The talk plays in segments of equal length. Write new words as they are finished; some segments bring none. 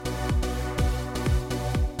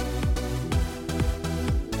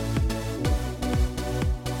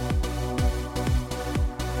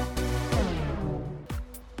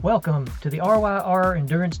Welcome to the RYR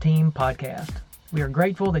Endurance Team podcast. We are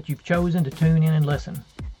grateful that you've chosen to tune in and listen.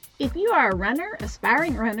 If you are a runner,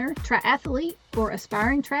 aspiring runner, triathlete, or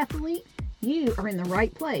aspiring triathlete, you are in the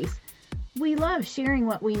right place. We love sharing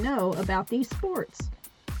what we know about these sports.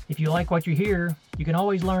 If you like what you hear, you can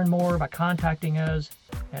always learn more by contacting us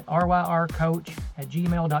at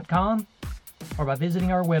ryrcoach@gmail.com or by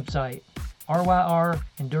visiting our website,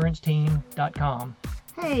 ryrenduranceteam.com.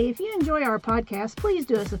 Hey, if you enjoy our podcast, please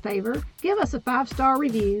do us a favor. Give us a 5-star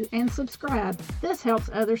review and subscribe. This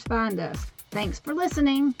helps others find us. Thanks for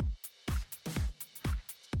listening.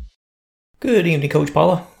 Good evening, Coach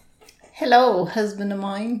Paula. Hello, husband of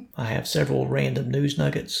mine. I have several random news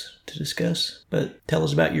nuggets to discuss, but tell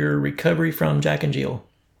us about your recovery from Jack and Jill.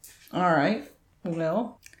 All right.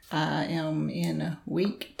 Well, I am in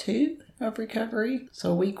week 2 of recovery.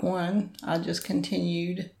 So week 1, I just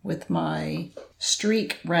continued with my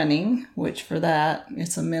streak running, which for that,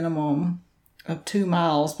 it's a minimum of 2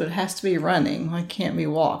 miles, but it has to be running. Like, can't be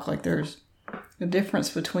walk. Like, there's a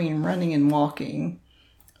difference between running and walking.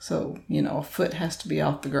 So, a foot has to be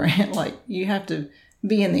off the ground. Like, you have to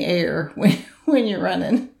be in the air when you're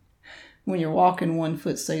running. When you're walking, 1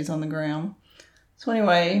 foot stays on the ground. So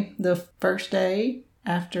anyway, the first day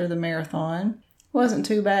after the marathon wasn't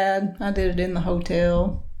too bad. I did it in the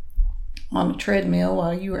hotel on a treadmill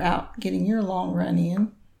while you were out getting your long run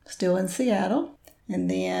in, still in Seattle.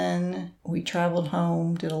 And then we traveled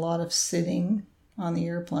home, did a lot of sitting on the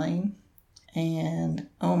airplane. And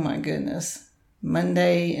oh my goodness,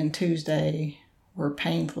 Monday and Tuesday were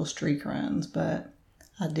painful streak runs, but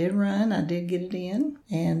I did run, I did get it in,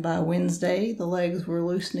 and by Wednesday the legs were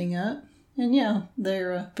loosening up, and yeah,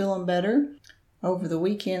 they're feeling better. Over the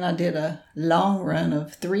weekend I did a long run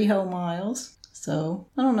of 3 whole miles, so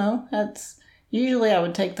I don't know, usually I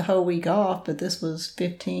would take the whole week off, but this was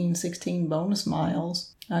 15, 16 bonus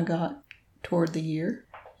miles I got toward the year.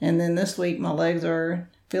 And then this week my legs are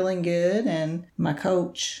feeling good, and my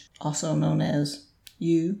coach, also known as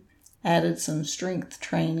you, added some strength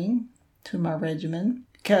training to my regimen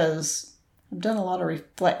because I've done a lot of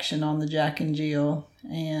reflection on the Jack and Jill,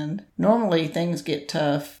 and normally things get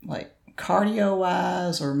tough, like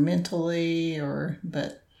cardio-wise or mentally,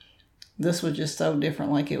 but this was just so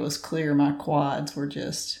different. Like, it was clear my quads were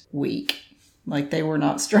just weak. Like, they were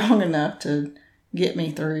not strong enough to get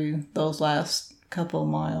me through those last couple of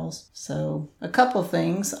miles. So a couple of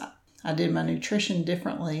things. I did my nutrition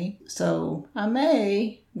differently. So I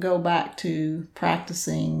may go back to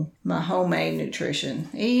practicing my homemade nutrition,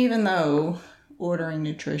 even though ordering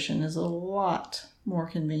nutrition is a lot more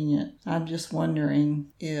convenient. I'm just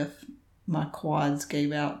wondering if my quads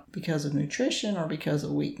gave out because of nutrition or because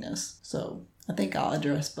of weakness. So I think I'll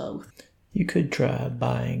address both. You could try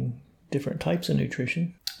buying different types of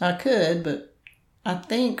nutrition. I could, but I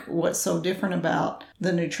think what's so different about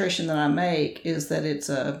the nutrition that I make is that it's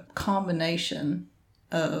a combination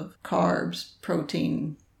of carbs,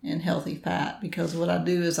 protein, and healthy fat. Because what I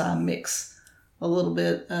do is I mix a little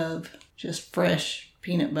bit of just fresh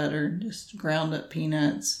peanut butter, just ground up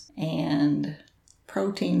peanuts, and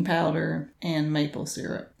protein powder and maple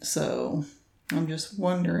syrup. So I'm just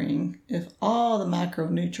wondering if all the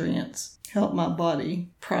macronutrients help my body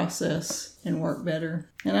process and work better.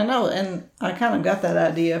 And I know, and I kind of got that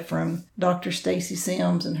idea from Dr. Stacy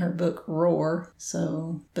Sims in her book Roar.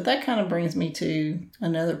 So, but that kind of brings me to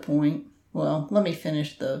another point. Well, let me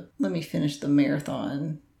finish the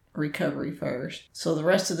marathon recovery first. So the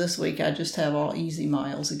rest of this week I just have all easy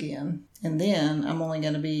miles again. And then I'm only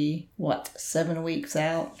going to be 7 weeks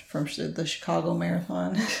out from the Chicago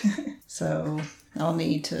Marathon. So I'll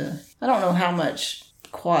need to, I don't know how much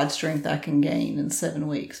quad strength I can gain in 7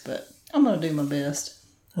 weeks, but I'm going to do my best.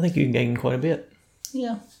 I think you can gain quite a bit.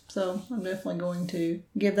 Yeah, so I'm definitely going to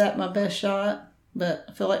give that my best shot, but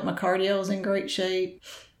I feel like my cardio is in great shape.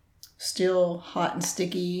 Still hot and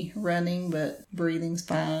sticky running, but breathing's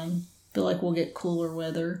fine. Feel like we'll get cooler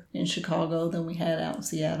weather in Chicago than we had out in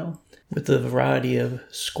Seattle. With the variety of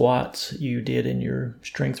squats you did in your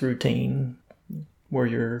strength routine, were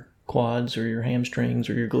your quads or your hamstrings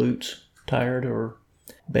or your glutes tired or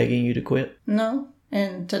begging you to quit? No.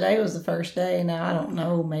 And today was the first day. Now, I don't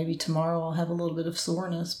know, maybe tomorrow I'll have a little bit of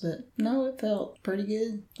soreness, but no, it felt pretty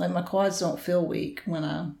good. Like, my quads don't feel weak when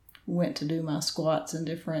I went to do my squats and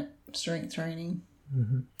different strength training.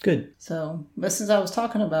 Mm-hmm. Good. So, but since I was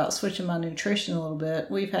talking about switching my nutrition a little bit,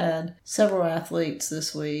 we've had several athletes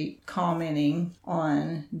this week commenting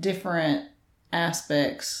on different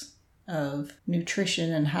aspects of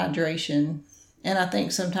nutrition and hydration. And I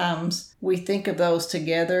think sometimes we think of those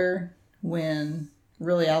together when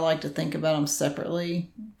really I like to think about them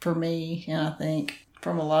separately for me. And I think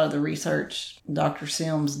from a lot of the research Dr.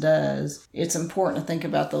 Sims does, it's important to think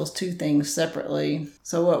about those two things separately.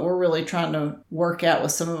 So what we're really trying to work out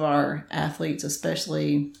with some of our athletes,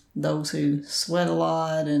 especially those who sweat a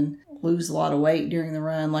lot and lose a lot of weight during the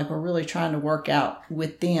run, like we're really trying to work out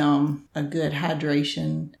with them a good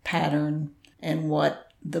hydration pattern and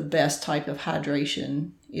what the best type of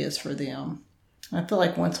hydration is for them. I feel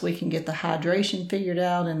like once we can get the hydration figured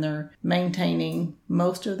out and they're maintaining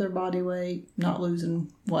most of their body weight, not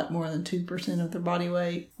losing more than 2% of their body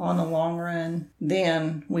weight on the long run,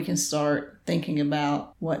 then we can start thinking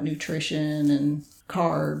about what nutrition and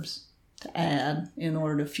carbs to add in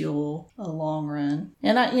order to fuel a long run.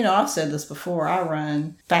 And I've said this before, I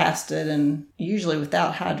run fasted and usually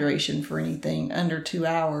without hydration for anything under 2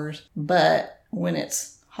 hours, but when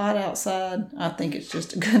it's hot outside, I think it's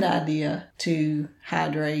just a good idea to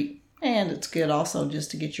hydrate. And it's good also just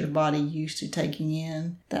to get your body used to taking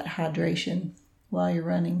in that hydration while you're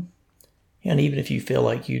running. And even if you feel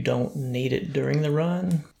like you don't need it during the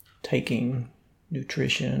run, taking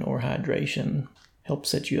nutrition or hydration helps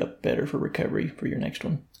set you up better for recovery for your next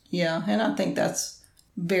one. Yeah, and I think that's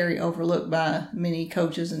very overlooked by many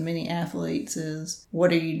coaches and many athletes is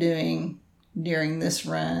what are you doing during this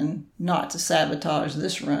run, not to sabotage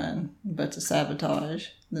this run, but to sabotage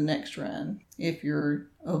the next run if you're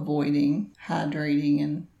avoiding hydrating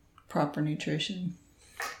and proper nutrition.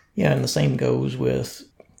 Yeah, and the same goes with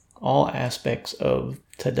all aspects of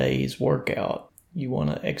today's workout. You want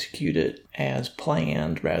to execute it as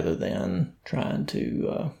planned rather than trying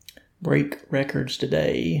to break records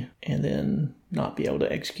today and then not be able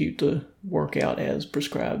to execute the workout as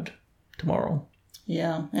prescribed tomorrow.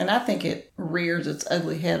 Yeah, and I think it rears its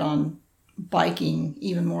ugly head on biking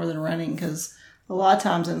even more than running because a lot of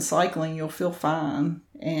times in cycling you'll feel fine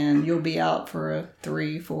and you'll be out for a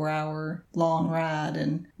 3-4 hour long ride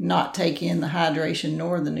and not take in the hydration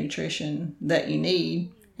nor the nutrition that you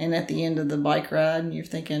need. And at the end of the bike ride, you're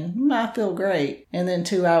thinking, I feel great. And then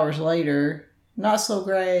 2 hours later, not so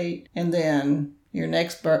great. And then your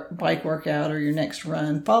next bike workout or your next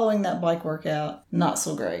run following that bike workout, not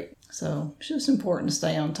so great. So it's just important to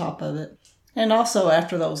stay on top of it. And also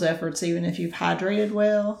after those efforts, even if you've hydrated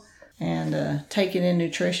well and taken in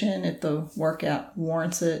nutrition, if the workout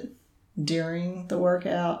warrants it during the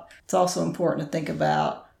workout, it's also important to think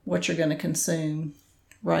about what you're going to consume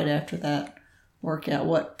right after that workout.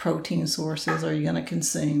 What protein sources are you going to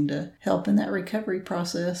consume to help in that recovery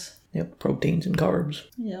process? Yep, proteins and carbs.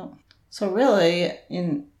 Yeah. So really,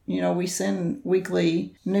 we send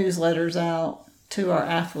weekly newsletters out to our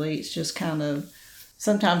athletes, just kind of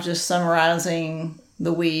sometimes just summarizing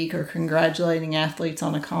the week or congratulating athletes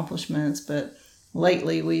on accomplishments. But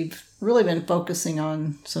lately we've really been focusing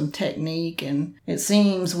on some technique, and it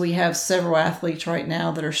seems we have several athletes right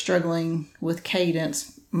now that are struggling with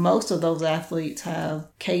cadence. Most of those athletes have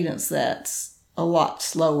cadence that's a lot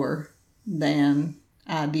slower than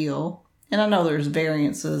ideal. And I know there's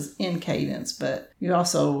variances in cadence, but you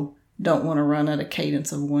also don't want to run at a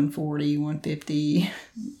cadence of 140, 150.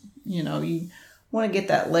 You want to get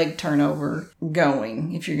that leg turnover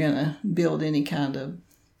going if you're going to build any kind of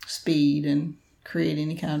speed and create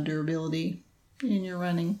any kind of durability in your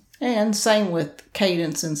running. And same with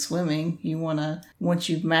cadence in swimming. You want to, once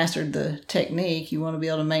you've mastered the technique, you want to be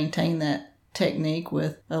able to maintain that technique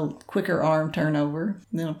with a quicker arm turnover.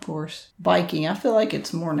 And then, of course, biking. I feel like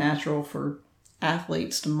it's more natural for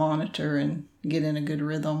athletes to monitor and get in a good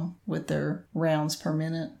rhythm with their rounds per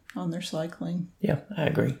minute on their cycling. Yeah, I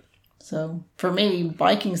agree. So for me,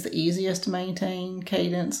 biking's the easiest to maintain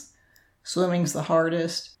cadence. Swimming's the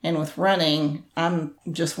hardest. And with running, I'm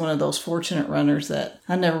just one of those fortunate runners that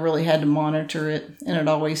I never really had to monitor it. And it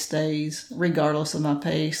always stays, regardless of my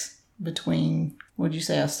pace, between, what'd you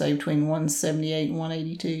say, I stay between 178 and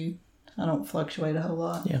 182. I don't fluctuate a whole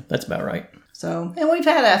lot. Yeah, that's about right. So, and we've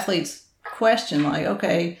had athletes question like,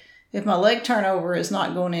 okay, if my leg turnover is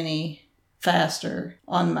not going any faster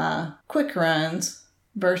on my quick runs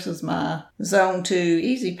versus my zone 2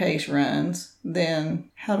 easy pace runs, then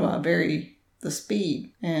how do I vary the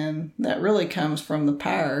speed? And that really comes from the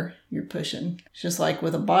power you're pushing. It's just like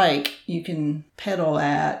with a bike, you can pedal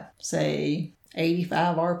at, say,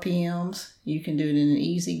 85 RPMs. You can do it in an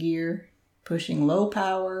easy gear, pushing low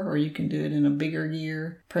power, or you can do it in a bigger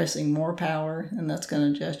gear, pressing more power, and that's going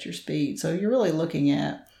to adjust your speed. So you're really looking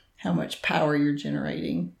at how much power you're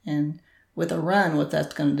generating. And with a run, what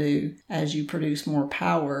that's going to do, as you produce more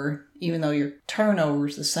power, even though your turnover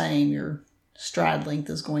is the same, your stride length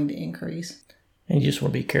is going to increase. And you just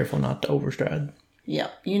want to be careful not to overstride.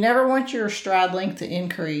 Yeah. You never want your stride length to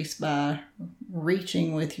increase by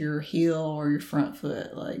reaching with your heel or your front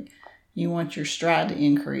foot. Like, you want your stride to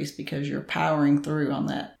increase because you're powering through on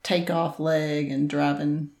that takeoff leg and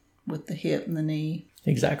driving with the hip and the knee.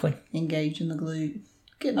 Exactly. Engaging the glute.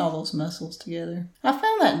 Getting all those muscles together. I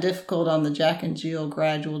found that difficult on the Jack and Jill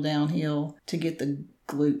gradual downhill to get the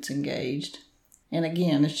glutes engaged. And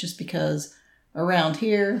again, it's just because around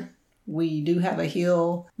here, we do have a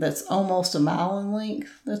hill that's almost a mile in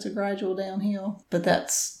length. That's a gradual downhill. But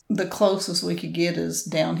that's the closest we could get is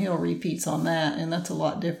downhill repeats on that. And that's a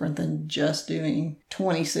lot different than just doing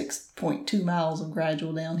 26.2 miles of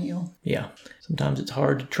gradual downhill. Yeah. Sometimes it's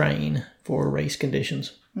hard to train for race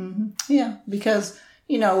conditions. Mm-hmm. Yeah, because,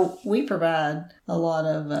 we provide a lot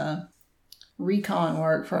of recon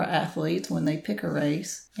work for our athletes when they pick a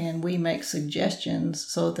race. And we make suggestions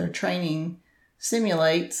so that their training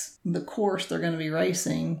simulates the course they're going to be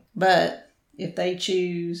racing. But if they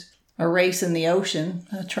choose a race in the ocean,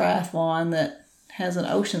 a triathlon that has an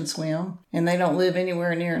ocean swim, and they don't live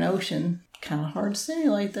anywhere near an ocean, kind of hard to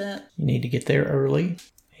simulate that. You need to get there early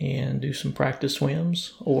and do some practice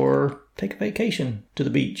swims or take a vacation to the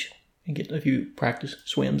beach and get a few practice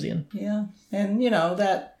swims in. Yeah. And,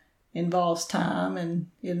 that involves time and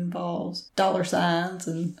it involves dollar signs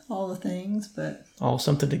and all the things, but all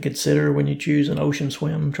something to consider when you choose an ocean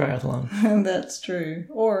swim triathlon. That's true.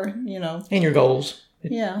 Or, and your goals.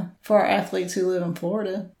 Yeah. For our athletes who live in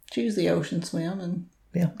Florida, choose the ocean swim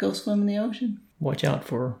and go swim in the ocean. Watch out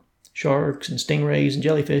for sharks and stingrays and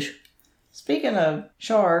jellyfish. Speaking of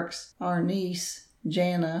sharks, our niece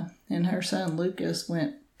Jana and her son Lucas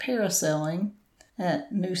went parasailing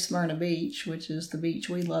at New Smyrna Beach, which is the beach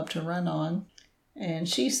we love to run on. And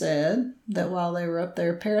she said that while they were up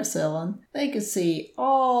there parasailing, they could see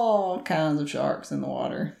all kinds of sharks in the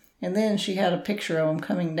water. And then she had a picture of them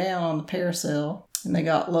coming down on the parasail, and they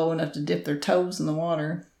got low enough to dip their toes in the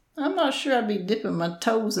water. I'm not sure I'd be dipping my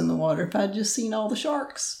toes in the water if I'd just seen all the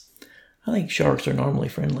sharks. I think sharks are normally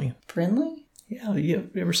friendly. Friendly? Yeah,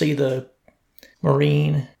 you ever see the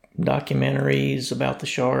marine documentaries about the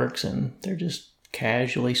sharks, and they're just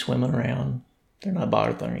casually swimming around. They're not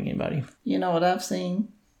bothering anybody. You know what I've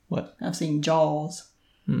seen? What? I've seen Jaws.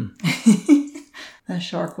 That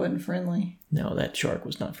shark wasn't friendly. No, that shark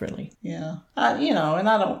was not friendly. Yeah. And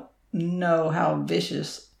I don't know how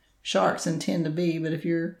vicious sharks intend to be, but if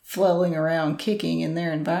you're flailing around kicking in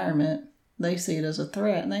their environment, they see it as a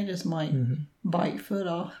threat and they just might bite your foot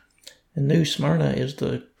off. And New Smyrna is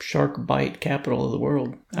the shark bite capital of the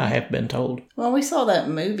world, I have been told. Well, we saw that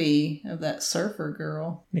movie of that surfer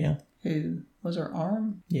girl. Yeah. Who was her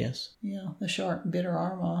arm? Yes. Yeah, the shark bit her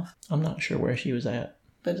arm off. I'm not sure where she was at.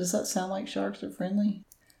 But does that sound like sharks are friendly?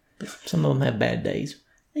 Some of them have bad days.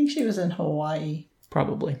 I think she was in Hawaii.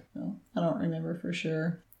 Probably. So, I don't remember for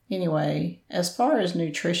sure. Anyway, as far as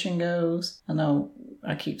nutrition goes, I know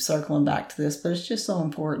I keep circling back to this, but it's just so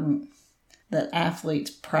important that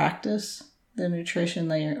athletes practice the nutrition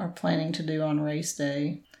they are planning to do on race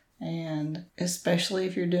day. And especially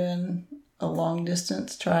if you're doing a long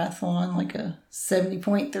distance triathlon, like a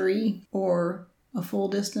 70.3 or a full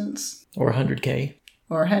distance. Or 100K.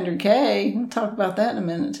 Or 100K. We'll talk about that in a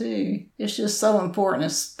minute too. It's just so important,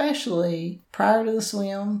 especially prior to the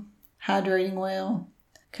swim, hydrating well,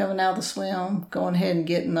 coming out of the swim, going ahead and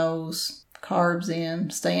getting those carbs in,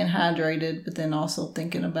 staying hydrated, but then also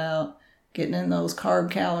thinking about getting in those carb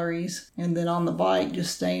calories, and then on the bike,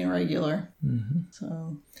 just staying regular. Mm-hmm.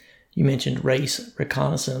 So, you mentioned race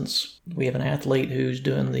reconnaissance. We have an athlete who's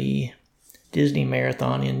doing the Disney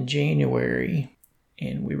Marathon in January,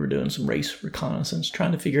 and we were doing some race reconnaissance,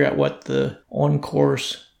 trying to figure out what the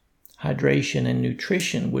on-course hydration and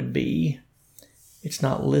nutrition would be. It's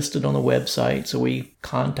not listed on the website, so we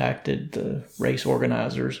contacted the race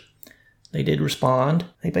organizers. They did respond.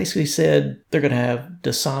 They basically said they're going to have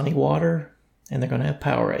Dasani water and they're going to have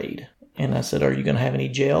Powerade. And I said, are you going to have any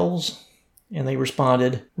gels? And they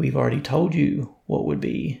responded, we've already told you what would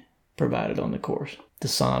be provided on the course.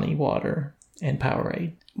 Dasani water and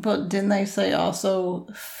Powerade. But didn't they say also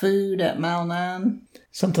food at mile 9?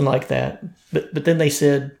 Something like that. But then they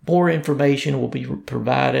said more information will be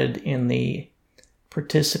provided in the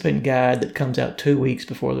participant guide that comes out 2 weeks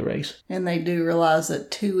before the race. And they do realize that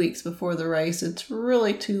 2 weeks before the race, it's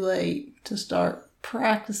really too late to start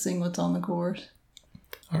practicing what's on the course.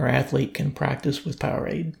 Our athlete can practice with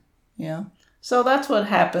Powerade. Yeah. So that's what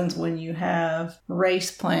happens when you have race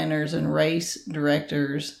planners and race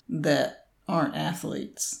directors that aren't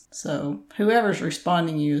athletes. So whoever's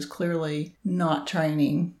responding to you is clearly not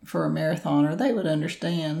training for a marathon, or they would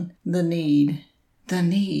understand the need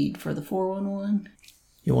for the 411.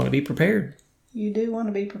 You want to be prepared. You do want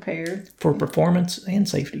to be prepared. for performance and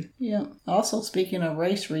safety. Yeah. Also, speaking of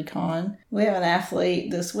race recon, we have an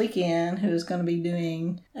athlete this weekend who's going to be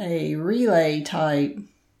doing a relay type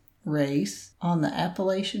race on the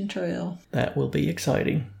Appalachian Trail. That will be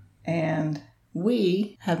exciting. And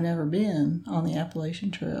we have never been on the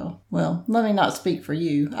Appalachian Trail. Well, let me not speak for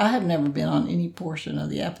you. I have never been on any portion of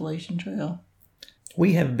the Appalachian Trail.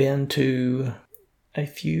 We have been to a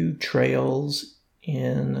few trails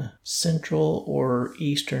in central or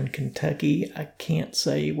eastern Kentucky. I can't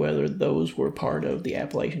say whether those were part of the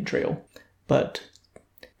Appalachian Trail, but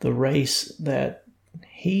the race that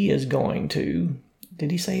he is going to,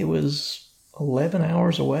 did he say it was 11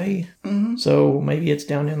 hours away? Mm-hmm. So maybe it's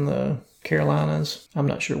down in the Carolinas. I'm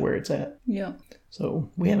not sure where it's at. Yeah. So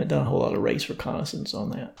we haven't done a whole lot of race reconnaissance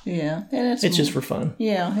on that. Yeah. And It's just for fun.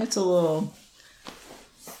 Yeah, it's a little...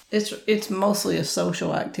 It's mostly a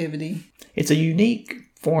social activity. It's a unique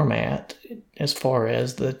format as far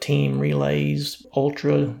as the team relays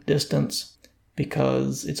ultra distance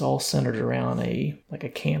because it's all centered around a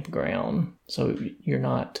campground. So you're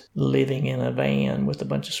not living in a van with a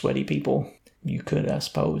bunch of sweaty people. You could, I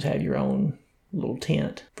suppose, have your own little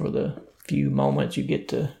tent for the few moments you get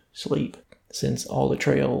to sleep, since all the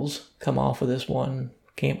trails come off of this one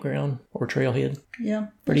campground or trailhead. Yeah,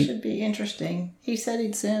 it should be interesting. He said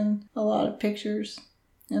he'd send a lot of pictures,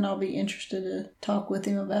 and I'll be interested to talk with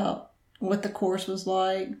him about what the course was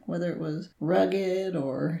like, whether it was rugged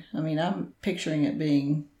or, I'm picturing it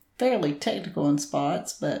being fairly technical in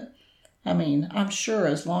spots, but I'm sure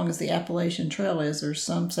as long as the Appalachian Trail is, there's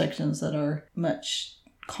some sections that are much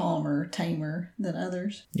calmer, tamer than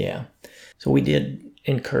others. Yeah. So we did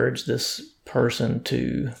encourage this person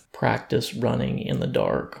to practice running in the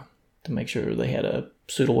dark to make sure they had a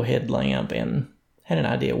suitable headlamp and had an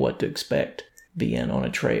idea what to expect being on a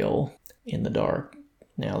trail in the dark.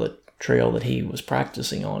 Now, the trail that he was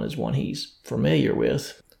practicing on is one he's familiar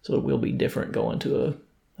with, so it will be different going to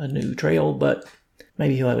a new trail, but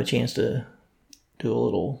maybe he'll have a chance to do a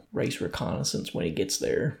little race reconnaissance when he gets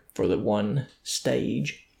there for the one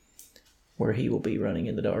stage where he will be running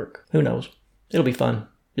in the dark. Who knows? It'll be fun.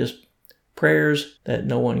 Just prayers that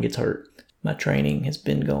no one gets hurt. My training has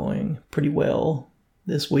been going pretty well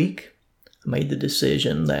this week. I made the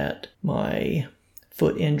decision that my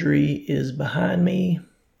foot injury is behind me,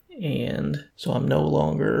 and so I'm no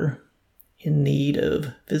longer in need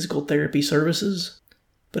of physical therapy services.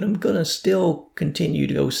 But I'm going to still continue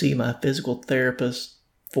to go see my physical therapist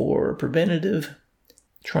for preventative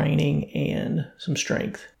training and some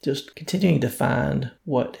strength. Just continuing to find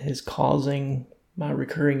what is causing my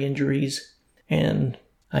recurring injuries. And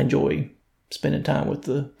I enjoy spending time with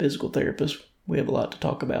the physical therapist. We have a lot to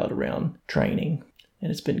talk about around training,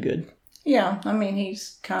 and it's been good. Yeah,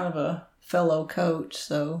 he's kind of a fellow coach,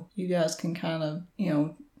 so you guys can kind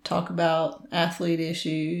of, talk about athlete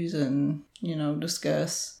issues and,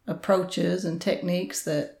 discuss approaches and techniques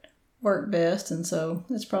that work best. And so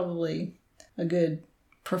it's probably a good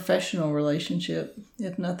professional relationship,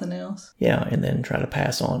 if nothing else. Yeah, and then try to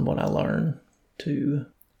pass on what I learn to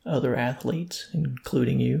other athletes,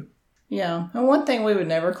 including you. Yeah, and one thing we would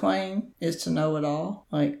never claim is to know it all.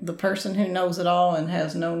 Like, the person who knows it all and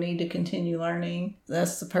has no need to continue learning,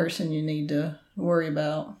 that's the person you need to worry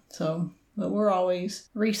about. But we're always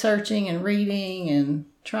researching and reading and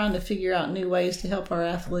trying to figure out new ways to help our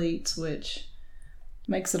athletes, which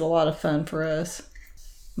makes it a lot of fun for us.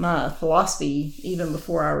 My philosophy, even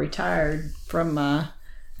before I retired from my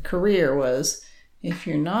career, was if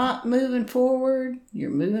you're not moving forward, you're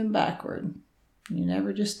moving backward. You're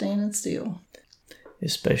never just standing still.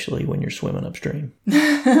 Especially when you're swimming upstream.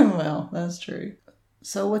 Well, that's true.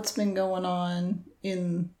 So what's been going on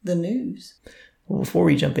in the news? Well, before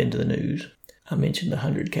we jump into the news, I mentioned the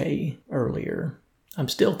 100K earlier. I'm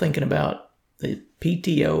still thinking about the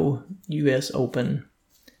PTO US Open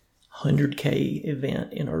 100K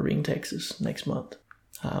event in Irving, Texas next month.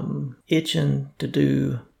 I'm itching to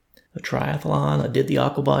do a triathlon. I did the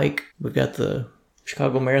aquabike. We've got the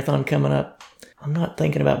Chicago Marathon coming up. I'm not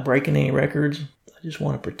thinking about breaking any records. I just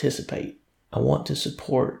want to participate. I want to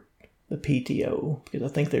support the PTO because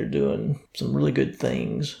I think they're doing some really good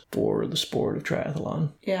things for the sport of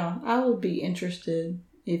triathlon. Yeah, I would be interested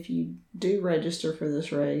if you do register for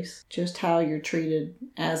this race, just how you're treated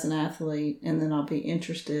as an athlete, and then I'll be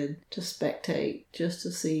interested to spectate just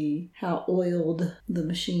to see how oiled the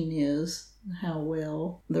machine is, how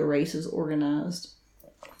well the race is organized.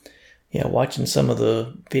 Yeah, watching some of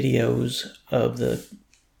the videos of the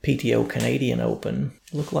PTO Canadian Open,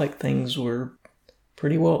 looked like things were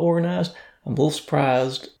pretty well organized. I'm a little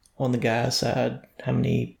surprised on the guys' side how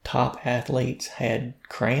many top athletes had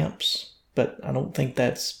cramps but I don't think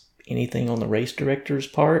that's anything on the race director's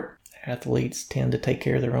part. Athletes tend to take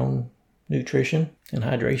care of their own nutrition and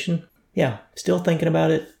hydration. Yeah, still thinking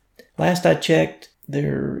about it. Last I checked,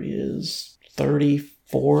 there is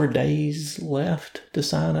 34 days left to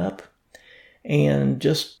sign up. And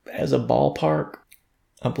just as a ballpark,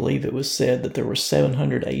 I believe it was said that there were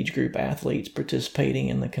 700 age group athletes participating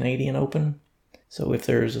in the Canadian Open. So if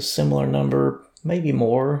there's a similar number, maybe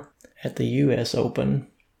more, at the US Open,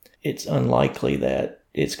 it's unlikely that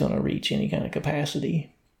it's going to reach any kind of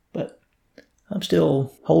capacity. But I'm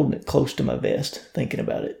still holding it close to my vest, thinking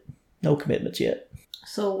about it. No commitments yet.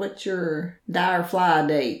 So what's your die or fly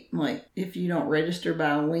date? Like, if you don't register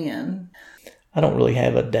by when? I don't really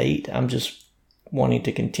have a date. I'm just wanting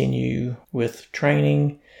to continue with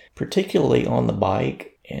training, particularly on the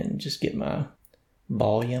bike, and just get my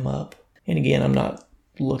volume up. And again, I'm not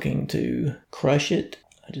looking to crush it.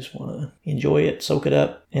 I just want to enjoy it, soak it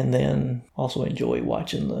up, and then also enjoy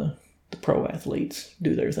watching the pro athletes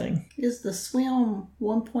do their thing. Is the swim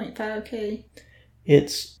 1.5K?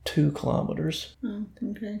 It's 2 kilometers. Oh,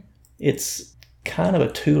 okay. It's kind of a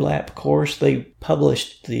 2-lap course. They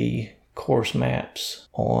published the course maps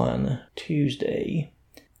on Tuesday.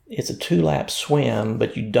 It's a 2-lap swim,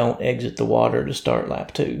 but you don't exit the water to start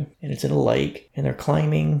lap 2. And it's in a lake, and they're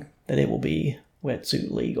claiming that it will be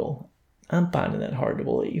wetsuit legal. I'm finding that hard to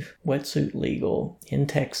believe. Wetsuit legal in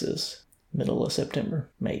Texas, middle of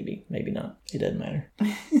September. Maybe, maybe not. It doesn't matter.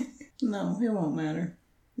 No, it won't matter.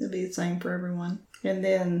 It'll be the same for everyone. And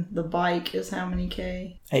then the bike is how many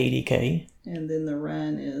K? 80K. And then the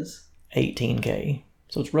run is? 18K.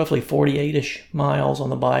 So it's roughly 48-ish miles on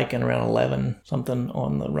the bike and around 11 something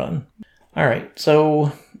on the run. All right,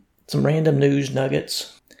 so some random news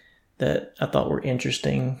nuggets that I thought were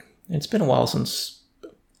interesting. It's been a while since,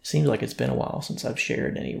 seems like it's been a while since I've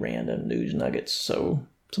shared any random news nuggets. So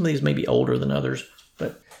some of these may be older than others,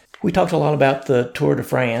 but we talked a lot about the Tour de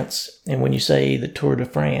France. And when you say the Tour de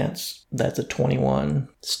France, that's a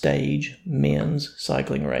 21-stage men's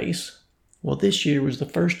cycling race. Well, this year was the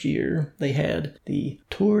first year they had the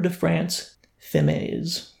Tour de France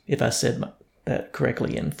Femmes, if I said that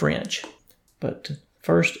correctly in French. But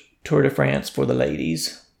first Tour de France for the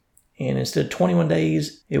ladies. And instead of 21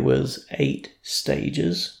 days, it was 8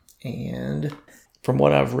 stages. And from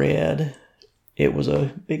what I've read, it was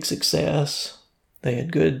a big success. They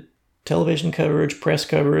had good television coverage, press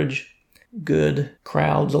coverage, good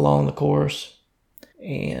crowds along the course.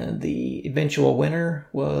 And the eventual winner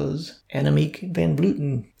was Annemiek van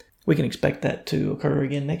Vleuten. We can expect that to occur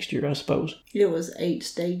again next year, I suppose. It was 8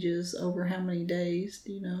 stages over how many days,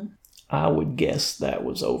 do you know? I would guess that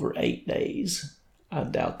was over 8 days. I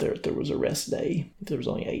doubt there was a rest day if there was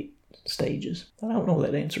only 8 stages. I don't know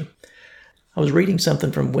that answer. I was reading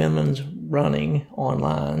something from Women's Running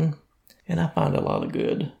online, and I found a lot of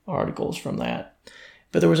good articles from that.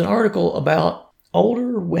 But there was an article about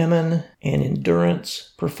older women and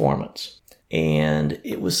endurance performance. And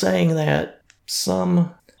it was saying that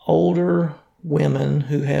some older women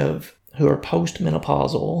who are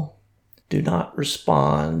postmenopausal do not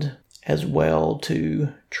respond as well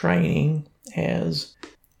to training as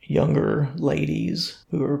younger ladies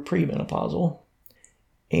who are premenopausal.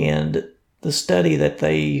 And the study that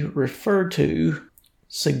they refer to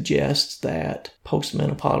suggests that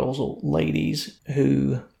postmenopausal ladies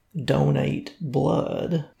who donate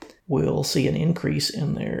blood will see an increase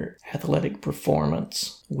in their athletic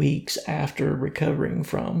performance weeks after recovering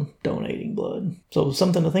from donating blood. So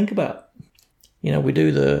something to think about. You know, we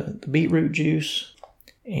do the beetroot juice,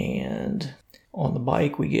 and on the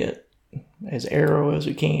bike we get as aero as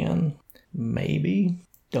we can. Maybe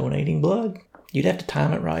donating blood. You'd have to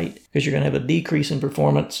time it right because you're going to have a decrease in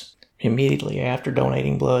performance immediately after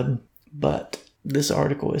donating blood. But this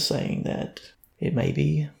article is saying that it may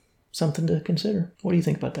be something to consider. What do you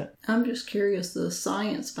think about that? I'm just curious the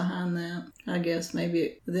science behind that. I guess maybe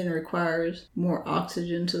it then requires more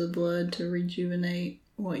oxygen to the blood to rejuvenate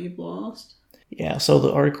what you've lost. Yeah, so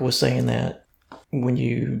the article was saying that when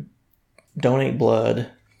you donate blood,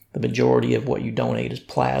 the majority of what you donate is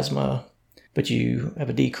plasma, but you have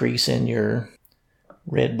a decrease in your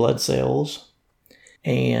red blood cells,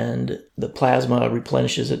 and the plasma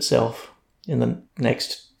replenishes itself in the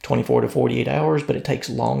next 24 to 48 hours, but it takes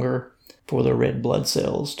longer for the red blood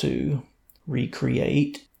cells to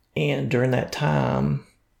recreate. And during that time,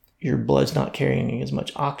 your blood's not carrying as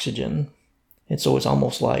much oxygen. And so it's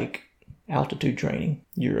almost like altitude training.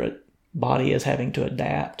 Your body is having to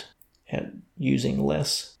adapt at using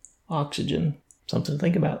less oxygen. Something to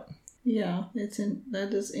think about. Yeah, that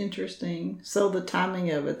is interesting. So the timing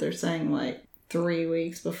of it, they're saying like 3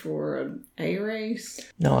 weeks before an A race?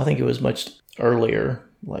 No, I think it was much earlier,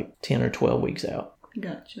 like 10 or 12 weeks out.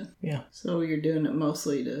 Gotcha. Yeah. So you're doing it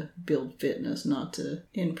mostly to build fitness, not to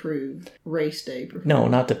improve race day performance? No,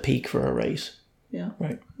 not to peak for a race. Yeah.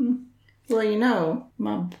 Right. Well,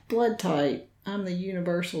 my blood type, I'm the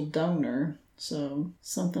universal donor, so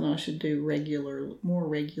something I should do more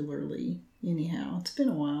regularly anyhow. It's been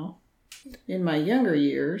a while. In my younger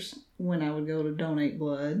years, when I would go to donate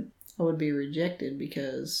blood, I would be rejected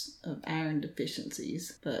because of iron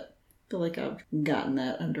deficiencies, but I feel like I've gotten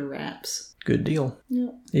that under wraps. Good deal.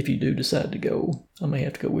 Yep. If you do decide to go, I may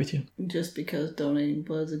have to go with you. Just because donating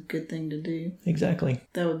blood is a good thing to do. Exactly.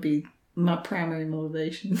 That would be my primary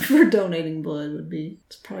motivation for donating blood would be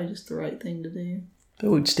it's probably just the right thing to do.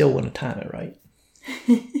 But we'd still want to time it right.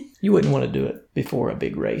 You wouldn't want to do it before a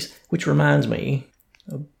big race, which reminds me,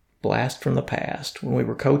 a blast from the past. When we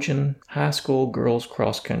were coaching high school girls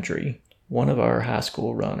cross country, one of our high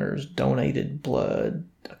school runners donated blood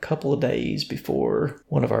a couple of days before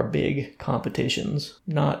one of our big competitions,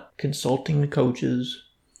 not consulting the coaches,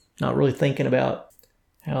 not really thinking about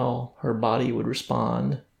how her body would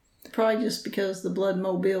respond. Probably just because the blood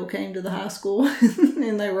mobile came to the high school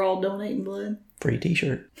and they were all donating blood. Free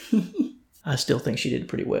t-shirt. I still think she did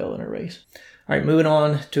pretty well in her race. All right, moving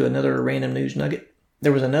on to another random news nugget.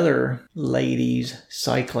 There was another ladies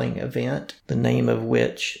cycling event, the name of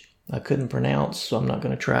which I couldn't pronounce, so I'm not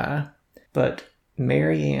going to try. But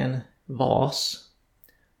Marianne Voss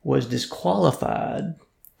was disqualified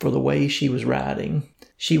for the way she was riding.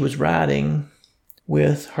 She was riding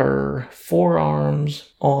with her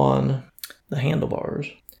forearms on the handlebars,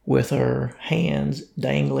 with her hands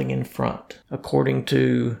dangling in front. According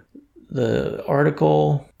to the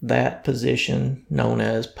article, that position, known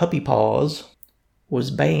as puppy paws,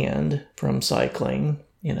 was banned from cycling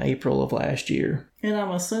in April of last year. And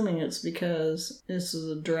I'm assuming it's because this is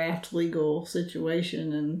a draft legal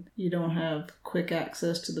situation and you don't have quick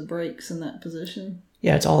access to the brakes in that position.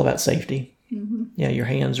 Yeah, it's all about safety. Mm-hmm. Yeah, your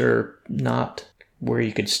hands are not where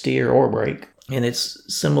you could steer or brake. And it's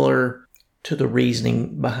similar to the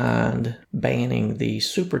reasoning behind banning the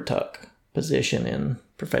super tuck position in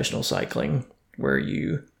professional cycling, where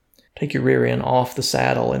you take your rear end off the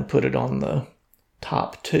saddle and put it on the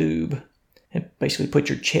top tube and basically put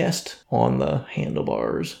your chest on the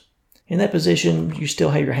handlebars. In that position, you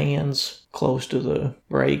still have your hands close to the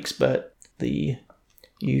brakes, but the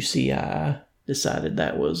UCI decided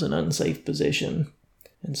that was an unsafe position.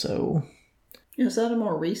 And so... Is that a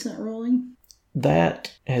more recent ruling?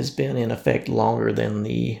 That has been in effect longer than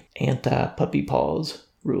the anti-puppy paws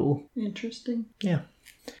rule. Interesting. Yeah.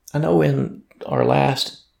 I know in our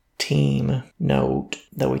last team note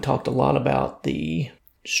that we talked a lot about the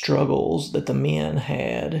struggles that the men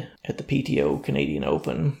had at the PTO Canadian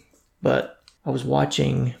Open, but I was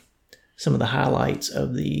watching some of the highlights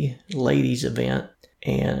of the ladies event,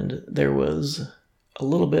 and there was a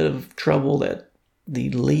little bit of trouble that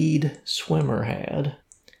the lead swimmer had.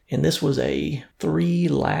 And this was a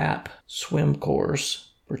 3-lap swim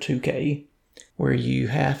course for 2K where you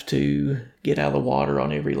have to get out of the water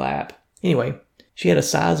on every lap. Anyway, she had a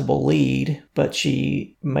sizable lead, but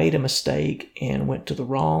she made a mistake and went to the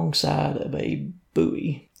wrong side of a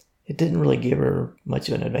buoy. It didn't really give her much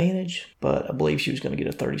of an advantage, but I believe she was going to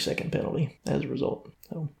get a 30-second penalty as a result.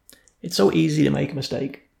 So it's so easy to make a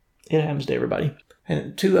mistake. It happens to everybody.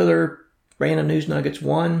 And 2 other random news nuggets.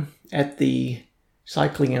 One, at the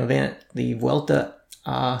cycling event, the Vuelta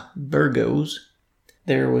a Burgos,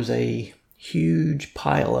 there was a huge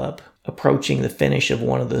pileup approaching the finish of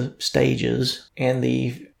one of the stages, and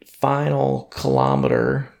the final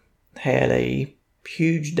kilometer had a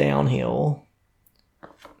huge downhill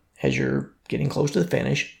as you're getting close to the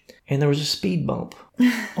finish, and there was a speed bump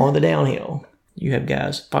on the downhill. You have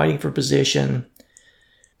guys fighting for position,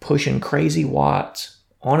 pushing crazy watts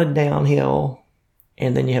on a downhill,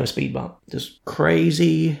 and then you have a speed bump. Just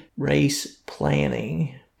crazy race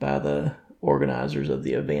planning by the organizers of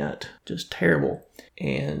the event. Just terrible.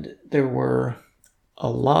 And there were a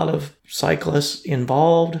lot of cyclists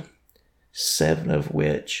involved, 7 of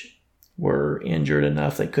which were injured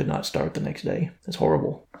enough they could not start the next day. That's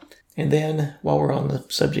horrible. And then, while we're on the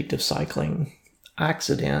subject of cycling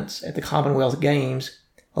accidents, at the Commonwealth Games,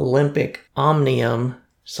 Olympic Omnium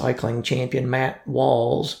cycling champion Matt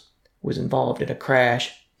Walls was involved in a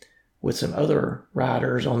crash with some other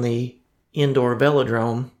riders on the indoor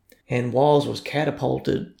velodrome, and Walls was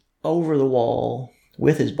catapulted over the wall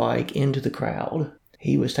with his bike into the crowd.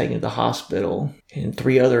 He was taken to the hospital, and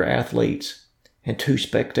 3 other athletes and 2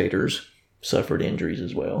 spectators suffered injuries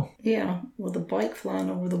as well. Yeah, with a bike flying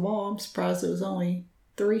over the wall, I'm surprised it was only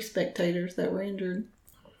 3 spectators that were injured.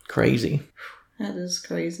 Crazy. That is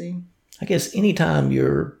crazy. I guess anytime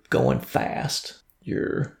you're going fast,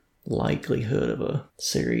 your likelihood of a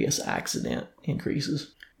serious accident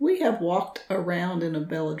increases. We have walked around in a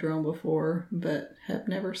velodrome before, but have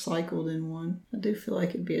never cycled in one. I do feel like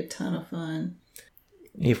it'd be a ton of fun.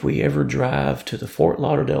 If we ever drive to the Fort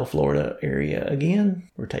Lauderdale, Florida area again,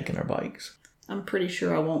 we're taking our bikes. I'm pretty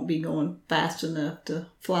sure I won't be going fast enough to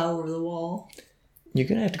fly over the wall. You're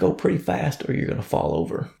going to have to go pretty fast or you're going to fall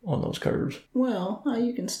over on those curves. Well,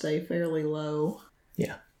 you can stay fairly low.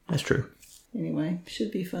 Yeah, that's true. Anyway,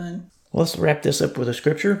 should be fun. Well, let's wrap this up with a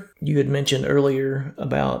scripture. You had mentioned earlier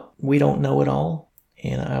about we don't know it all,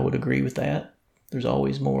 and I would agree with that. There's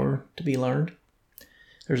always more to be learned.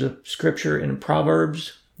 There's a scripture in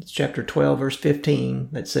Proverbs, it's chapter 12, verse 15,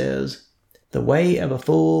 that says, "The way of a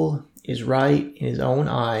fool is right in his own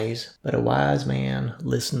eyes, but a wise man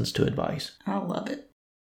listens to advice." I love it.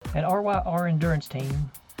 At RYR Endurance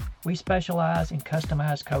Team, we specialize in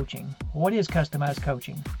customized coaching. What is customized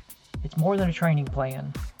coaching? It's more than a training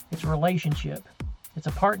plan. It's a relationship. It's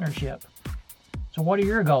a partnership. So what are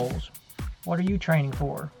your goals? What are you training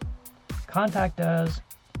for? Contact us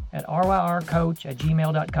at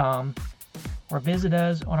ryrcoach@gmail.com or visit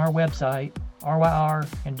us on our website,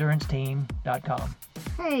 ryrenduranceteam.com.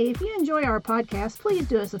 Hey, if you enjoy our podcast, please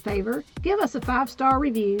do us a favor. Give us a 5-star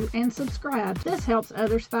review and subscribe. This helps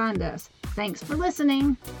others find us. Thanks for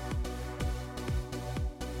listening.